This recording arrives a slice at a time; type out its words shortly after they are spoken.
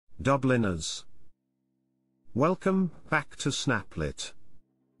Dubliners. Welcome back to Snaplit.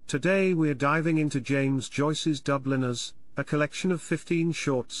 Today we're diving into James Joyce's Dubliners, a collection of 15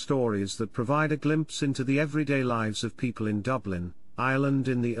 short stories that provide a glimpse into the everyday lives of people in Dublin, Ireland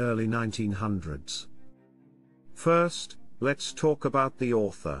in the early 1900s. First, let's talk about the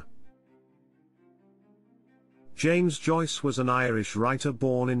author. James Joyce was an Irish writer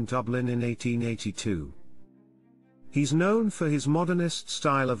born in Dublin in 1882. He's known for his modernist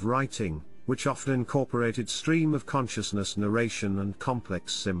style of writing, which often incorporated stream-of-consciousness narration and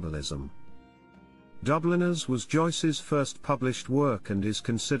complex symbolism. Dubliners was Joyce's first published work and is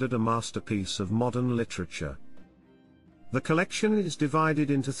considered a masterpiece of modern literature. The collection is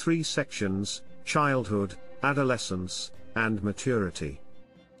divided into 3 sections: childhood, adolescence, and maturity.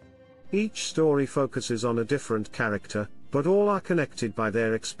 Each story focuses on a different character, but all are connected by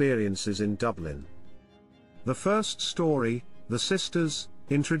their experiences in Dublin. The first story, The Sisters,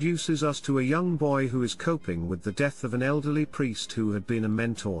 introduces us to a young boy who is coping with the death of an elderly priest who had been a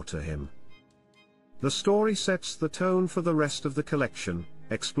mentor to him. The story sets the tone for the rest of the collection,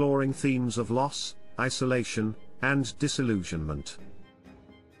 exploring themes of loss, isolation, and disillusionment.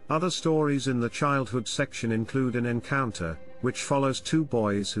 Other stories in the childhood section include An Encounter, which follows 2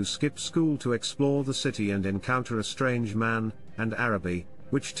 boys who skip school to explore the city and encounter a strange man, and Araby,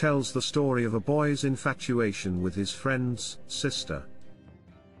 which tells the story of a boy's infatuation with his friend's sister.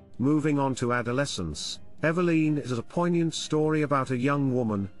 Moving on to adolescence, Eveline is a poignant story about a young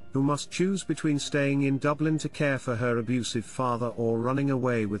woman who must choose between staying in Dublin to care for her abusive father or running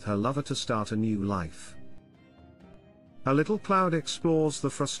away with her lover to start a new life. A Little Cloud explores the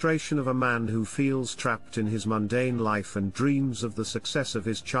frustration of a man who feels trapped in his mundane life and dreams of the success of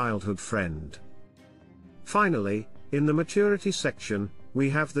his childhood friend. Finally, in the maturity section, we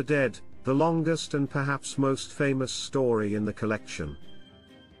have The Dead, the longest and perhaps most famous story in the collection.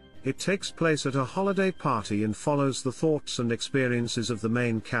 It takes place at a holiday party and follows the thoughts and experiences of the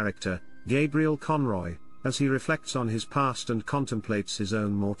main character, Gabriel Conroy, as he reflects on his past and contemplates his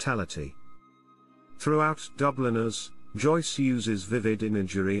own mortality. Throughout Dubliners, Joyce uses vivid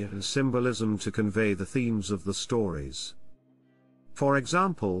imagery and symbolism to convey the themes of the stories. For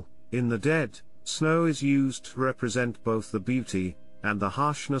example, in The Dead, snow is used to represent both the beauty and the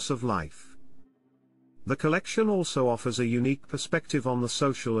harshness of life. The collection also offers a unique perspective on the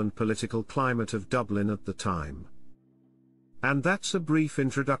social and political climate of Dublin at the time. And that's a brief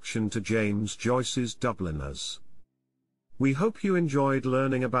introduction to James Joyce's Dubliners. We hope you enjoyed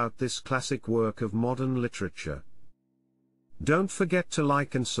learning about this classic work of modern literature. Don't forget to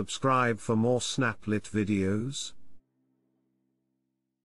like and subscribe for more Snaplit videos.